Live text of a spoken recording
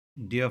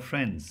Dear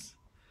friends,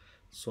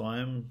 so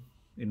I'm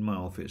in my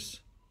office.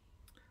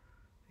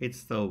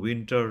 It's the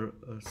winter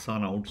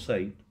sun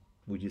outside,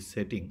 which is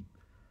setting,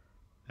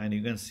 and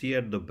you can see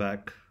at the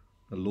back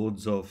the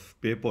loads of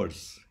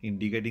papers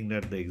indicating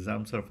that the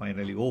exams are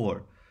finally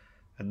over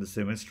and the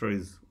semester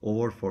is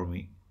over for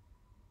me.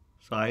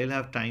 So I'll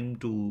have time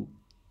to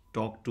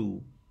talk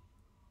to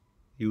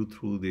you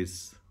through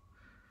this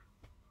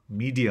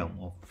medium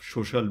of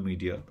social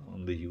media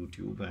on the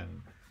YouTube,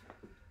 and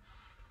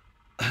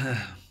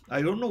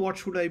I don't know what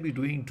should I be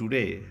doing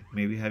today.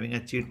 Maybe having a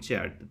chit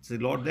chat. It's a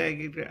lot. I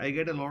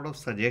get a lot of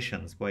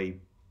suggestions by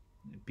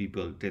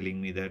people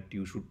telling me that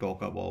you should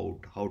talk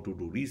about how to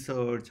do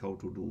research, how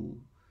to do,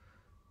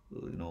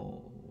 you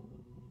know,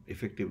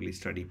 effectively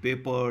study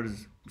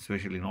papers,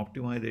 especially in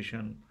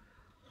optimization.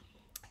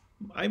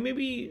 I may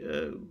be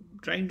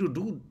trying to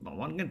do.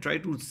 One can try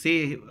to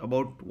say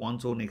about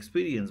one's own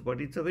experience,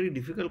 but it's a very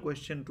difficult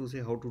question to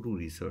say how to do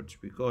research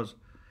because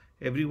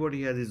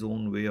everybody has his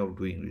own way of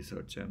doing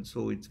research, and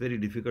so it's very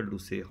difficult to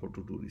say how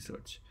to do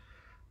research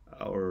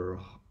or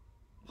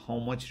how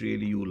much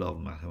really you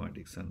love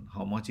mathematics and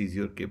how much is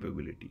your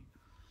capability.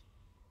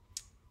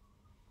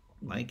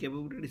 My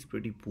capability is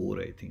pretty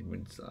poor, I think.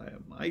 Means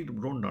I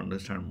don't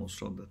understand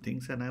most of the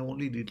things, and I have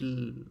only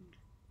little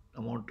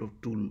amount of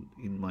tool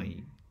in my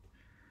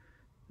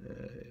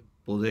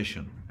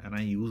possession, and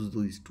I use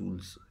these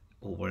tools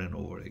over and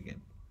over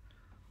again.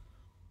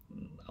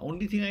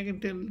 Only thing I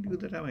can tell you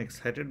that I'm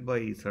excited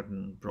by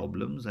certain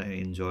problems. I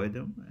enjoy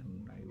them,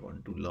 and I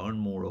want to learn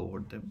more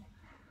over them.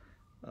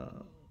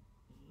 Uh,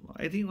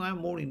 I think I'm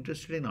more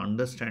interested in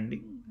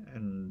understanding,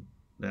 and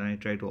then I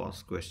try to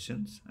ask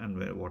questions, and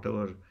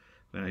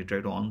when I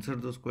try to answer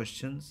those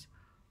questions,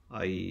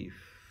 I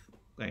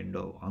kind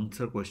of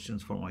answer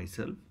questions for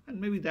myself,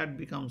 and maybe that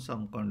becomes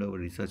some kind of a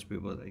research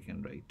paper I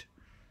can write.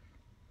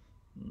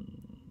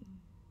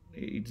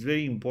 It's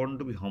very important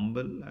to be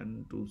humble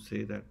and to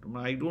say that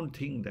I don't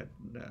think that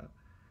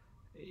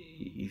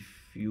if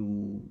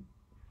you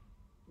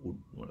would,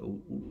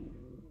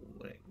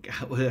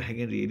 I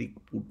can really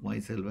put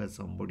myself as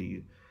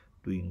somebody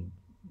doing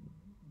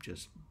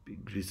just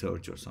big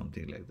research or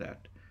something like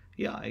that.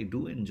 Yeah, I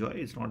do enjoy.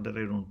 It's not that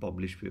I don't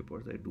publish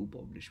papers. I do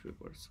publish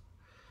papers.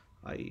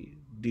 I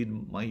did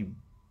my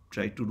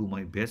try to do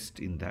my best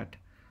in that,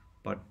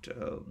 but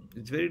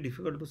it's very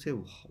difficult to say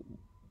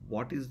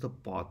what is the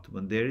path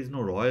when there is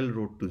no royal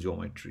road to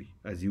geometry,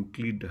 as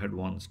Euclid had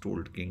once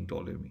told King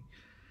Ptolemy.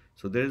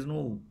 So there is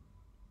no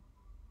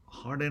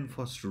hard and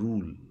fast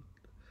rule.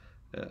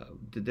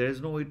 There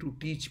is no way to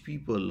teach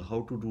people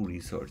how to do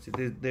research.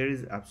 There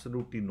is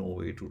absolutely no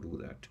way to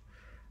do that,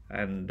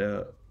 and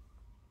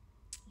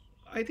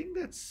I think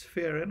that's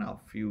fair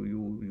enough.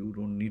 You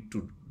don't need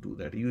to do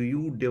that.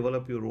 You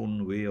develop your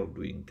own way of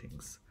doing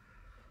things.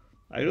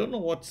 I don't know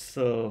what's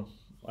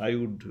I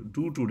would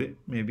do today.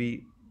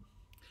 Maybe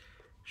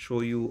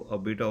show you a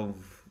bit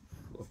of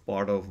a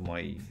part of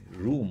my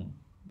room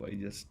by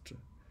just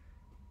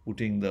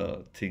putting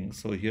the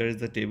things. So here is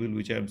the table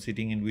which I am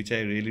sitting in, which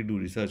I really do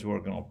research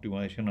work and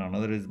optimization.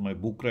 Another is my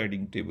book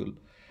writing table,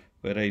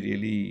 where I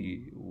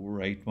really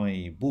write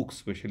my books,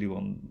 especially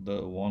on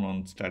the one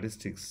on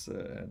statistics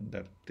and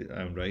that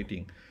I am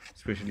writing,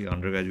 especially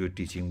undergraduate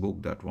teaching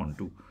book, that one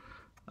too.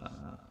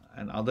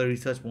 And other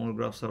research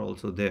monographs are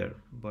also there,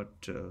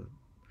 but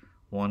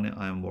one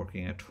I am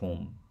working at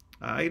home.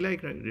 I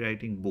like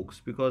writing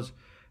books because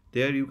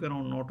there you can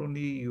not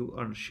only you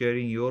are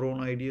sharing your own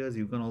ideas,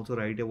 you can also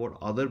write about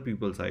other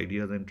people's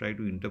ideas and try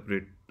to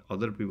interpret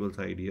other people's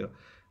idea,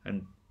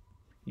 and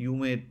you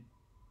may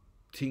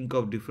think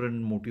of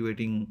different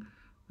motivating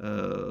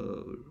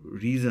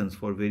reasons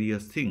for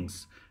various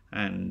things,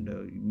 and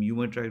you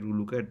might try to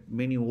look at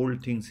many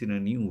old things in a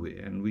new way,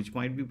 and which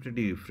might be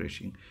pretty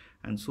refreshing.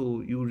 And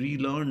so you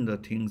relearn the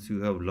things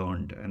you have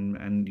learned,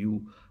 and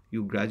you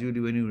gradually,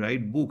 when you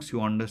write books,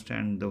 you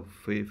understand the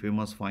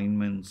famous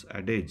Feynman's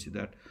adage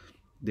that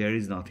there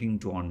is nothing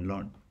to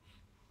unlearn.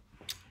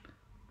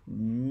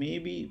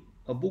 Maybe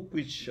a book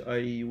which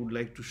I would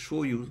like to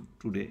show you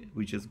today,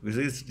 which is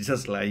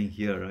just lying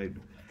here, right?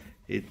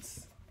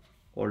 It's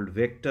called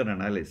Vector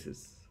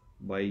Analysis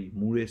by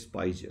Murray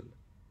Spiegel.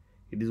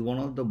 It is one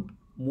of the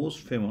most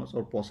famous,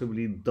 or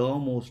possibly the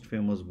most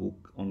famous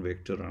book on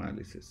vector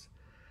analysis.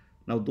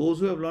 Now, those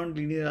who have learned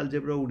linear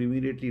algebra would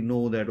immediately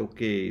know that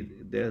okay,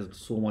 there's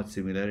so much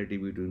similarity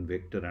between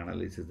vector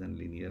analysis and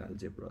linear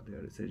algebra. They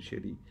are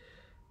essentially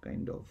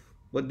kind of,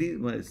 but these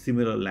were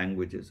similar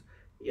languages.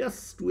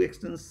 Yes, to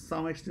extent,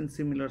 some extent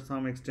similar,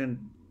 some extent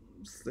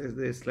there's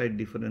a slight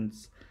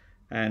difference,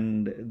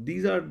 and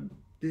this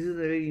is a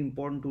very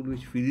important tool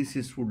which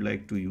physicists would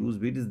like to use.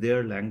 It is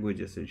their language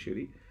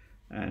essentially,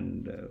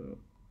 and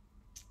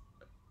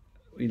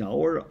in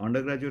our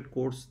undergraduate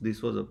course,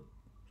 this was a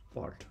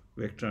part,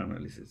 vector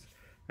analysis.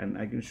 And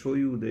I can show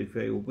you that if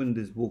I open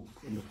this book,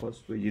 on the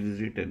first page it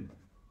is written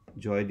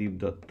Joydeep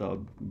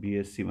Dutta,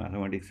 BSc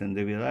Mathematics, and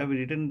I have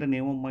written the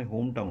name of my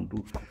hometown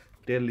to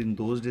tell in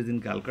those days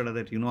in Calcutta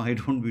that I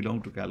don't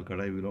belong to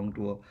Calcutta. I belong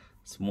to a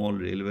small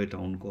railway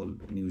town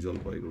called New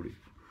Jalpaiguri.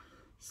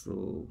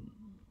 So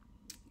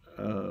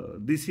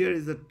this year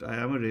is that I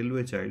am a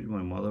railway child.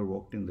 My mother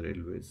worked in the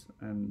railways,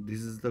 and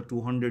this is the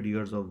 200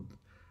 years of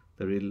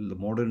the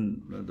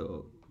modern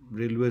the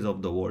railways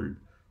of the world.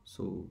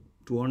 So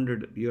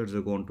 200 years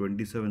ago, on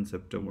 27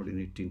 September in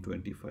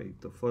 1825,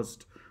 the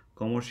first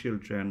commercial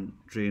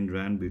train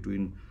ran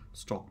between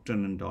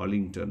Stockton and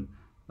Darlington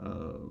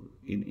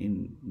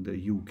in the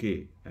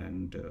UK,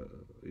 and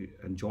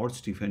George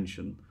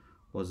Stephenson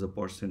was the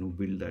person who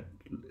built that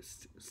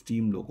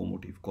steam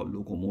locomotive called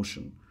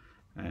locomotion,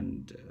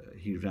 and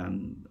he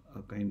ran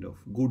a kind of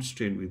goods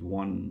train with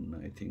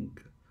one, I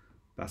think,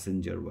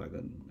 passenger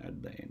wagon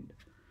at the end.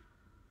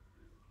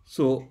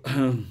 So,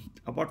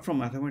 apart from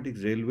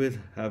mathematics, railways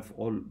have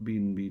all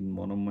been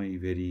one of my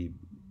very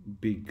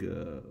big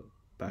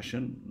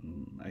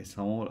passion.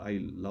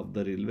 I love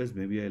the railways.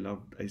 Maybe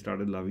I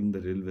started loving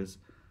the railways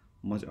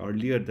much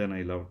earlier than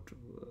I loved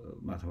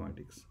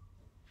mathematics.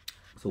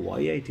 So why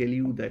I tell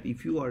you that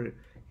if you are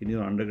in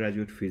your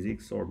undergraduate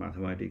physics or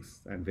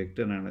mathematics and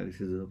vector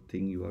analysis is a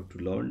thing you have to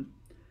learn,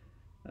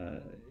 uh,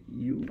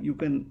 you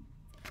can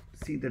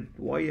see that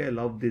why I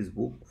love this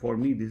book. For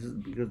me, this is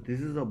because this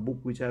is a book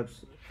which I've.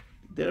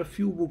 There are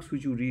few books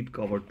which you read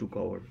cover to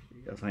cover,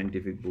 a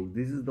scientific book.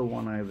 This is the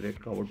one I have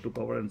read cover to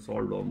cover and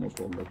solved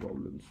almost all the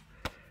problems.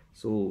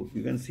 So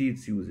you can see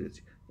its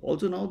usage.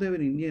 Also now they have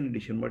an Indian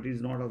edition, but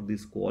it's not of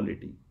this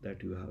quality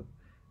that you have.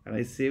 And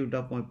I saved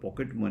up my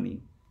pocket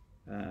money,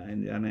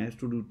 and I used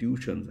to do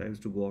tuitions. I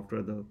used to go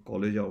after the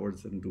college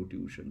hours and do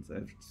tuitions.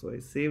 So I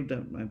saved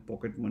up my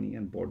pocket money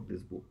and bought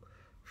this book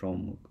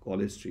from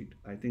College Street.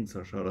 I think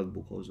Sharad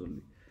Book House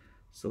only.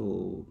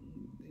 So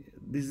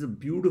this is a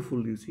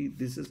beautiful. You see,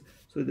 this is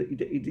so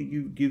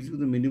it gives you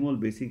the minimal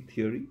basic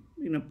theory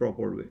in a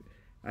proper way,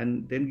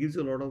 and then gives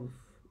you a lot of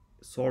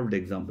solved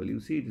example. You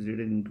see, it is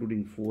written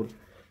including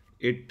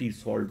 480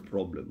 solved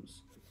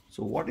problems.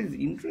 So what is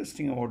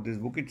interesting about this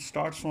book? It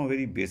starts from a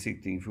very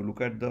basic thing. If you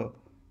look at the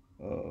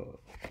uh,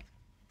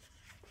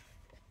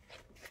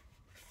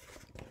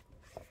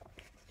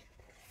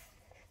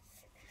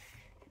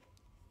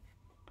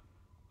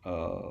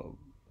 uh,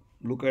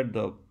 look at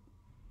the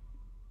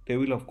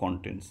table of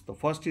contents. The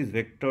first is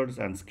vectors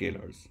and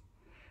scalars,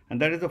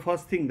 and that is the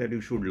first thing that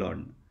you should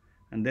learn.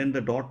 And then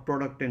the dot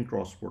product and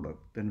cross product,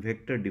 then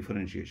vector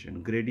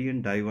differentiation,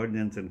 gradient,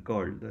 divergence, and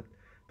curl.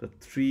 The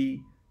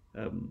three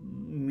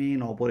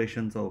main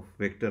operations of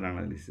vector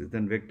analysis.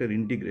 Then vector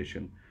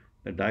integration,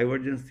 the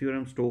divergence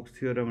theorem, Stokes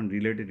theorem, and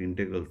related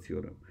integral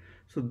theorem.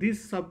 So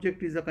this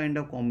subject is a kind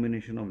of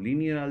combination of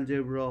linear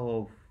algebra,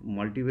 of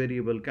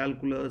multivariable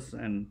calculus,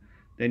 and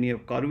then you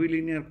have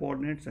curvilinear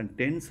coordinates and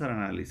tensor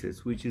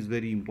analysis, which is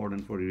very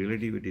important for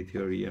relativity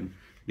theory and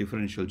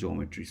differential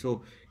geometry.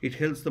 So it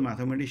helps the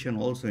mathematician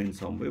also in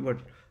some way, but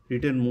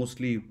written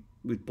mostly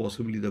with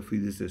possibly the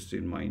physicist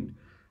in mind.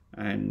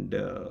 And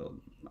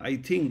I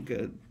think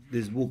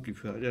this book,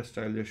 if you I'll just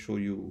show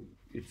you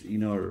its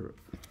inner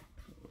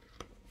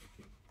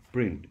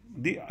print.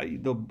 The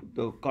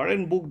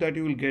current book that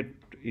you will get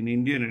in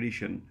Indian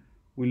edition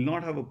will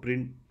not have a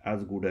print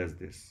as good as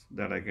this,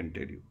 that I can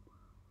tell you.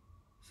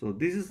 So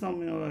this is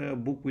some a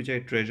book which I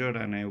treasured,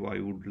 and I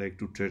would like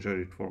to treasure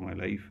it for my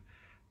life.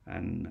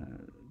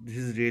 And this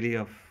is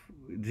really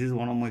this is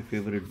one of my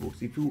favorite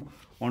books. If you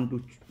want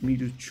me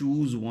to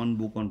choose one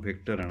book on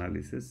vector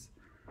analysis,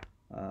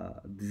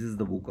 this is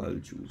the book I'll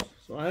choose.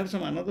 So I have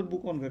some another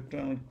book on vector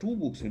analysis, two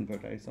books in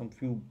fact. Some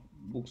few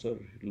books are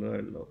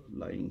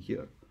lying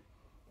here.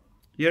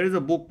 Here is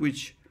a book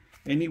which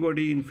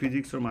anybody in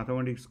physics or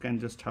mathematics can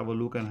just have a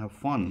look and have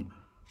fun,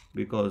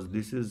 because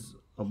this is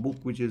a book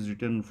which is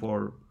written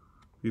for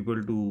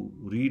people to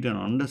read and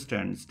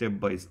understand step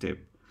by step,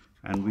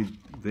 and with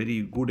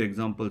very good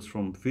examples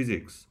from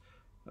physics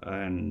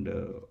and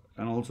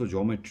also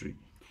geometry.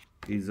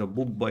 Is a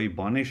book by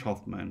Banesh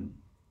Hoffmann,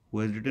 who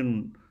has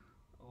written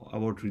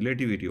about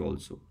relativity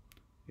also.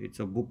 It's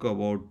a book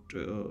about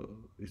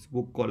it's a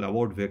book called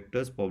About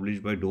Vectors,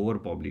 published by Dover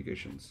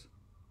Publications.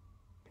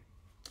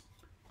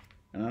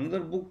 And another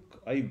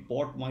book I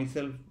bought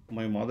myself,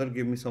 my mother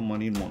gave me some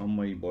money in one of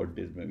my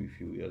birthdays maybe a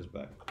few years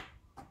back.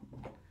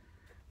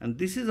 And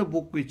this is a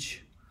book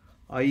which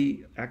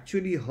I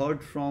actually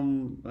heard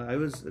from,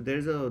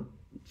 there's a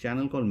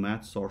channel called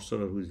Math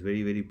Sorcerer who is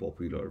very, very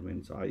popular.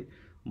 Means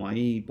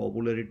my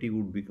popularity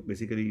would be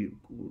basically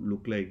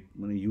look like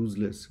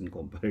useless in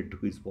compared to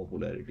his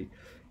popularity.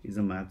 He's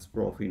a maths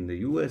prof in the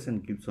US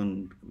and keeps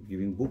on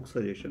giving book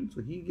suggestions.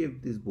 So he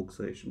gave this book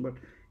suggestion, but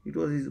it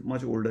was his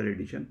much older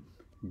edition.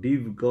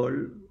 Div,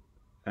 curl,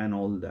 and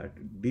all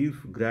that.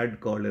 Div, grad,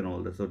 curl, and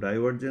all that. So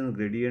divergence,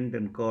 gradient,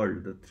 and curl,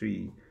 the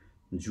three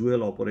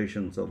jewel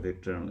operations of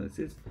vector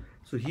analysis.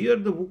 So here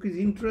the book is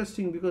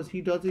interesting because he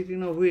does it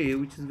in a way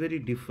which is very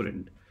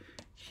different.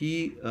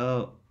 He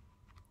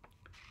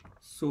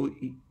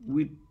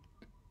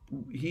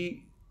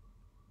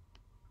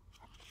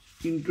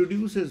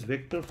introduces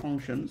vector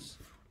functions,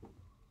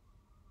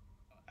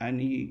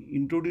 and he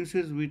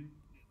introduces with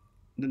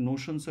the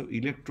notions of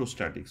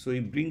electrostatics. So he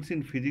brings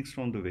in physics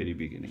from the very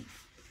beginning.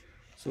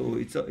 So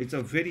it's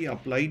a very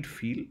applied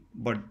feel,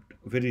 but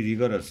very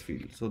rigorous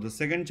field. So the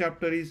second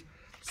chapter is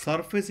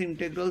surface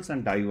integrals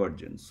and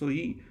divergence. So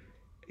he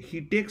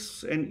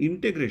takes an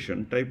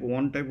integration type,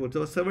 one type,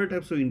 there are several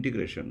types of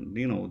integration.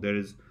 You know, there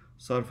is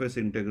surface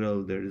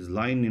integral, there is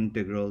line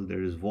integral,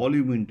 there is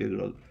volume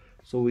integral.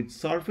 So with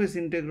surface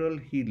integral,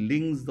 he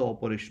links the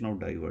operation of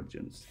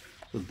divergence.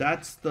 So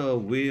that's the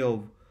way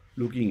of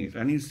looking at it.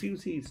 And you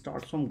see, it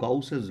starts from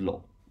Gauss's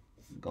law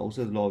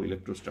of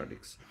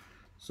electrostatics.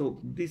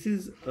 So this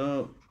is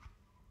a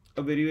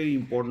very, very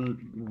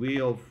important way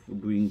of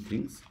doing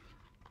things.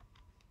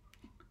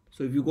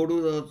 So if you go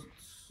to the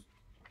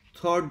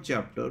third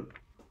chapter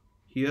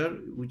here,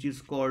 which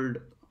is called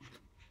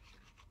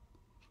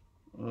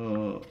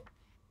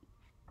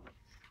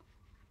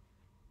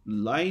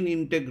line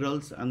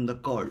integrals and the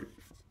curl.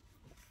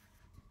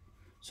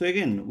 So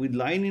again, with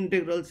line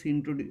integrals,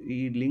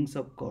 he links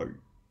up curl,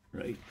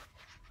 right?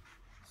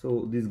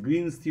 So this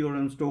Green's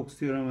theorem, Stokes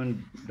theorem,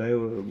 and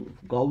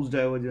Gauss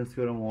divergence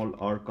theorem all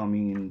are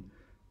coming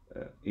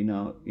in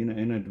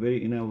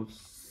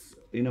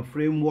a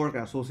framework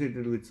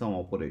associated with some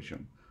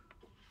operation.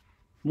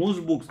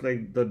 Most books,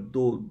 like the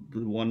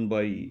one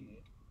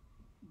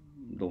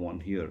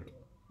here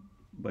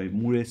by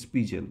Murray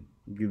Spiegel,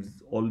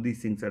 gives all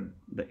these things at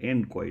the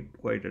end,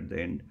 quite at the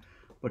end.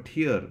 But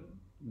here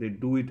they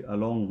do it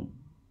along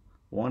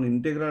one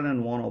integral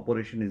and one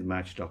operation is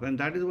matched up, and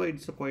that is why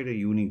it's quite a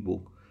unique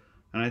book.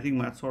 And I think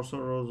Math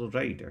Sorcerer was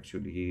right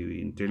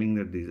actually in telling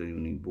that this is a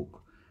unique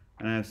book.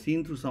 And I have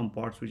seen through some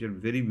parts which are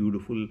very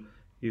beautiful.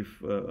 It's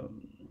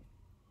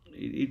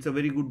a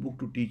very good book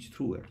to teach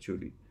through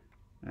actually.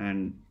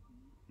 And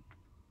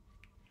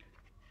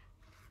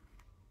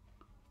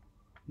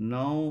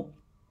now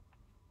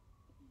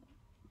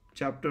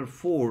chapter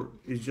 4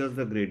 is just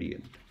the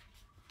gradient.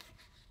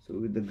 So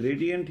with the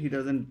gradient, he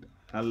doesn't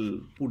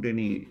put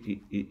any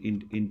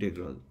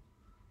integral.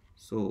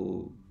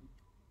 So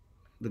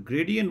the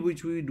gradient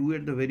which we do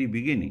at the very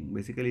beginning,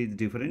 basically is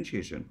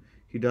differentiation.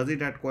 He does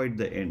it at quite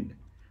the end.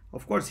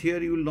 Of course, here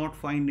you will not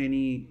find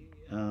any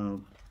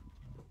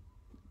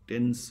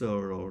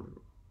tensor or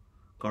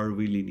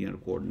curvilinear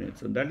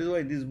coordinates. And that is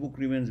why this book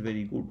remains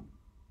very good.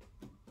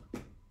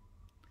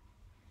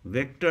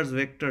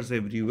 Vectors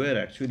everywhere.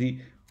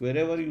 Actually,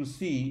 wherever you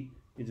see,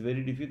 it's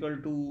very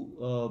difficult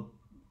to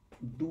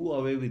do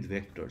away with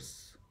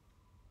vectors.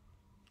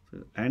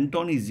 So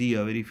Antony Z,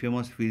 a very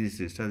famous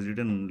physicist, has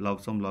written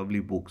some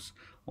lovely books.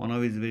 One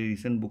of his very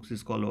recent books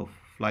is called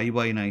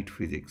Fly-by-Night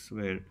Physics,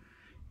 where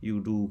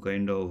you do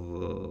kind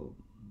of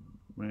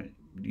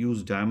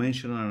use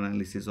dimensional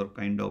analysis or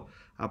kind of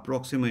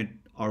approximate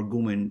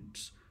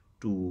arguments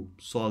to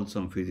solve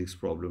some physics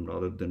problem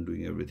rather than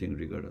doing everything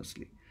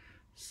rigorously.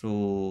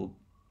 So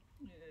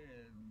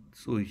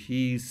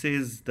he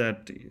says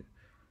that,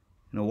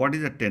 what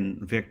is a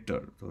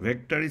vector? So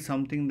vector is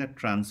something that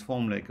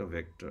transforms like a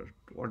vector.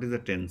 What is a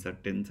tensor?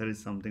 Tensor is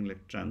something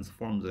like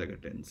transforms like a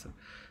tensor.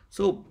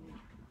 So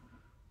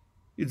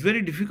it's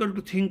very difficult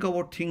to think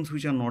about things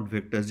which are not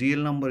vectors. Real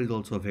number is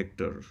also a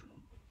vector.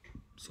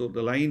 So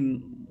the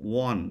line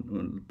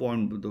 1,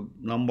 the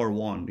number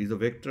 1 is a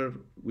vector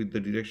with the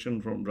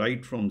direction from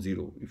right from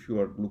 0, if you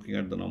are looking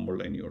at the number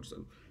line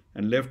yourself,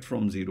 and left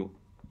from 0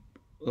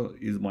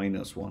 is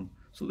 -1.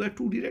 So there are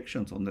two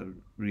directions on the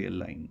real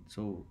line.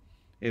 So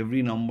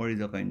every number is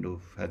a kind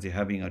of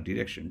having a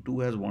direction. 2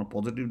 has one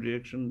positive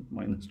direction,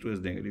 -2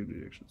 has negative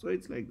direction. So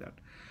it's like that.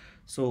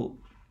 So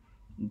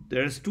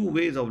there's two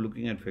ways of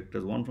looking at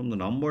vectors. One from the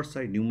number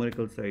side,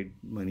 numerical side,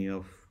 when you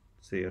have,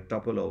 say, a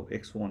tuple of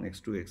x1,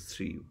 x2,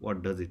 x3,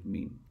 what does it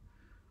mean?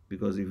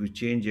 Because if you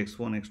change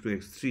x1, x2,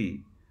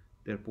 x3,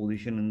 their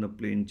position in the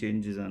plane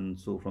changes, and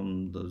so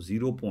from the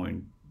 0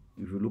 point,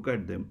 if you look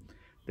at them,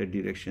 their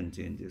direction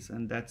changes.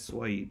 And that's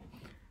why,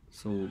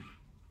 so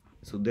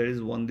there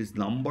is this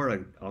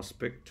number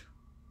aspect,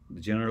 the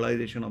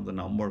generalization of the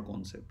number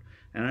concept,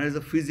 and there is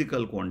a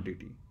physical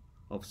quantity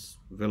of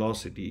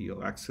velocity,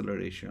 of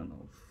acceleration,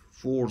 of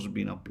force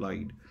being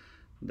applied,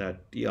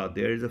 that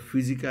there is a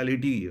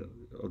physicality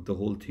of the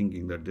whole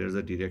thinking, that there is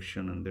a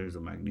direction and there is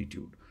a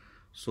magnitude.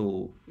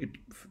 So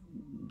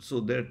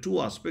there are two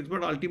aspects,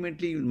 but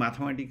ultimately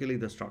mathematically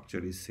the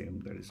structure is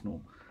same. There is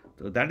no.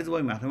 So that is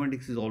why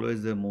mathematics is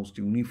always the most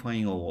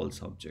unifying of all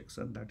subjects,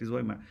 and that is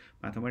why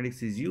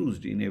mathematics is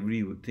used in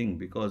everything,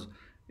 because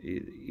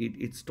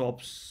it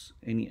stops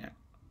any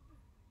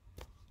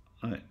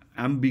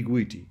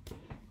ambiguity.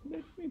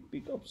 Let me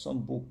pick up some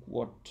book.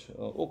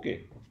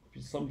 Okay,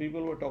 some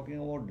people were talking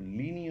about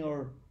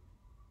linear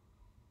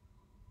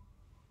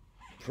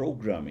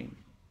programming.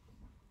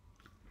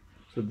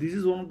 So this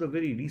is one of the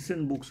very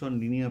recent books on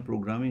linear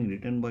programming,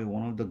 written by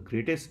one of the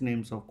greatest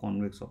names of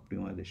convex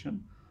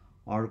optimization,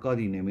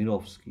 Arkady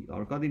Nemirovsky.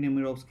 Arkady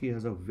Nemirovsky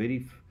has a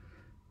very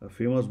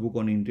famous book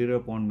on interior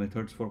point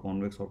methods for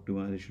convex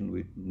optimization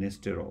with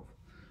Nesterov.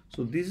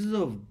 So this is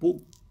a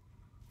book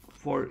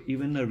for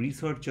even the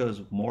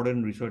researchers,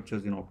 modern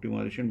researchers in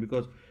optimization,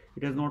 because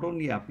it has not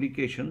only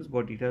applications,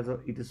 but it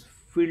is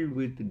filled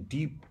with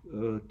deep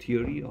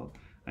theory,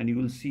 and you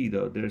will see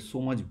there is so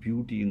much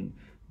beauty in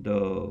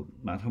the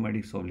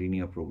mathematics of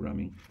linear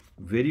programming,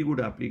 very good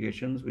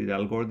applications with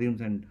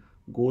algorithms and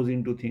goes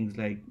into things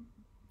like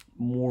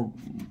more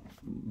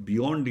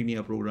beyond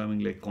linear programming,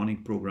 like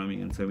conic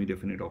programming and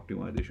semi-definite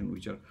optimization,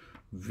 which are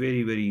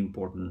very, very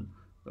important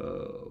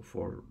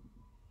for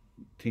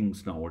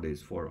things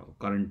nowadays for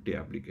current day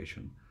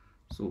application.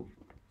 So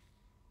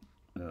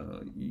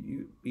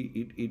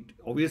it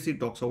obviously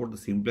talks about the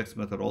simplex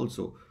method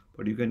also,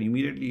 but you can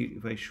immediately,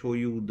 if I show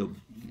you the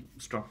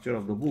structure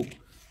of the book,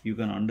 you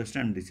can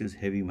understand this is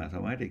heavy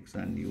mathematics,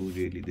 and you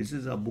really, this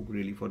is a book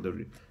really for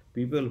the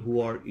people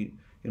who are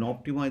in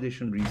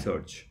optimization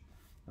research.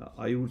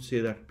 I would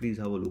say that please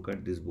have a look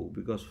at this book,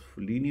 because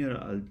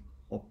linear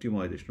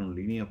optimization or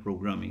linear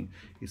programming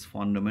is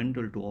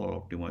fundamental to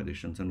all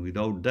optimizations, and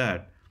without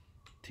that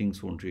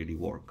things won't really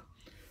work.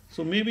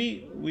 So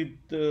maybe with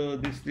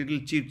this little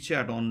chit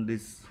chat on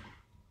this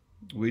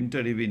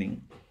winter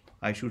evening,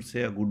 I should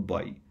say a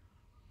goodbye.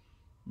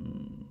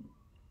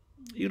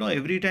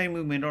 Every time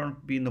you may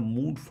not be in the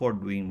mood for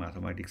doing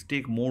mathematics,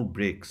 take more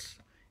breaks.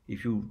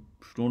 If you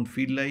don't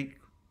feel like,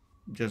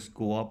 just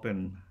go up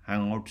and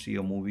hang out, see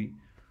a movie.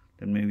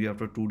 Then maybe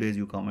after 2 days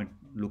you come and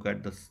look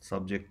at the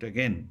subject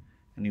again,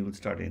 and you will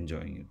start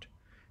enjoying it.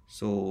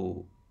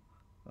 So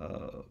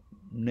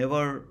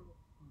never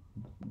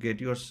get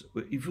your,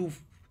 if you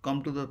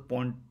come to the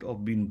point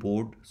of being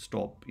bored,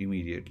 stop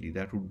immediately.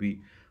 That would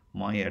be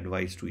my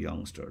advice to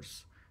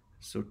youngsters.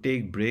 So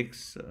take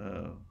breaks,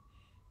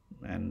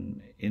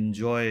 and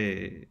enjoy.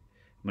 I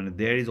mean,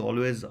 there is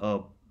always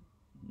a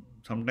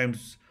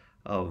sometimes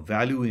a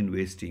value in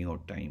wasting your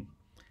time.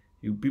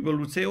 You people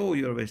would say, "Oh,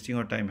 you are wasting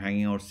your time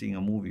hanging out, seeing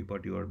a movie,"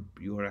 but you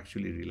are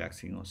actually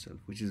relaxing yourself,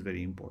 which is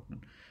very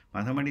important.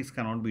 Mathematics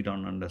cannot be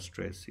done under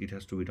stress; it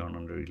has to be done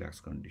under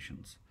relaxed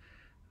conditions.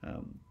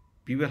 Um,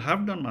 People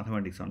have done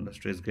mathematics under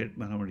stress, great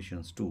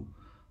mathematicians too,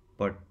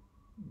 but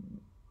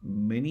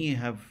many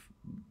have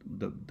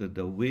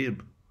the way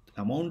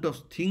amount of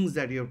things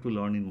that you have to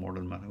learn in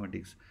modern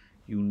mathematics,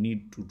 you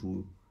need to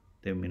do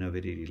them in a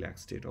very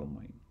relaxed state of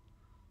mind.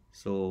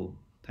 So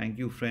thank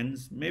you,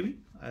 friends. Maybe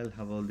I'll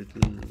have a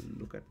little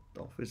look at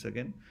the office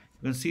again.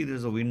 You can see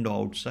there's a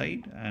window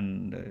outside,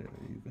 and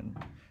you can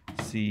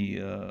see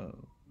the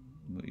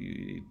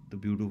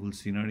beautiful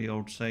scenery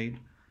outside.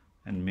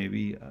 And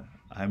maybe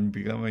I'm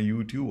become a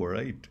YouTuber,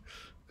 right?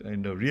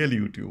 Kind of real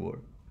YouTuber.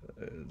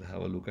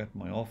 Have a look at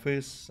my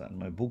office and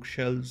my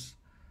bookshelves,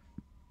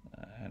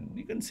 and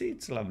you can see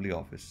it's a lovely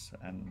office,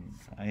 and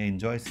I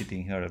enjoy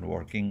sitting here and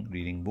working,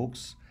 reading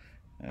books,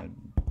 and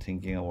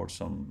thinking about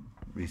some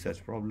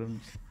research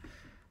problems,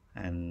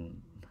 and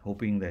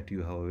hoping that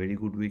you have a very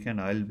good weekend.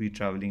 I'll be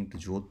traveling to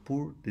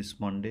Jodhpur this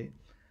Monday.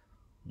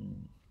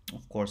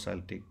 Of course,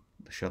 I'll take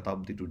the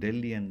Shatabdi to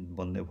Delhi and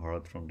Vande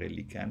Bharat from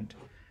Delhi Cant,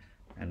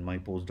 and my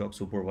postdoc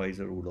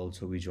supervisor would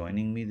also be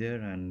joining me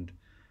there, and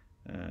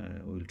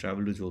we'll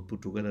travel to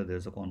Jodhpur together.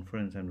 There's a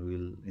conference and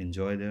we'll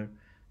enjoy there.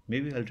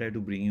 Maybe I'll try to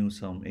bring you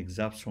some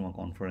excerpts from a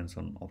conference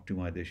on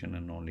optimization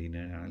and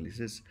nonlinear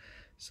analysis.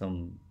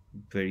 Some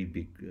very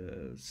big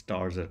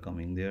stars are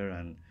coming there,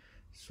 and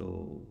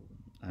so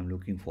I'm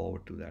looking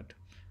forward to that.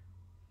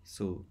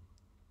 So,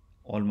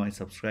 all my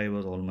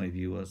subscribers, all my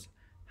viewers,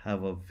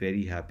 have a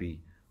very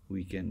happy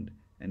weekend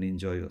and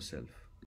enjoy yourself.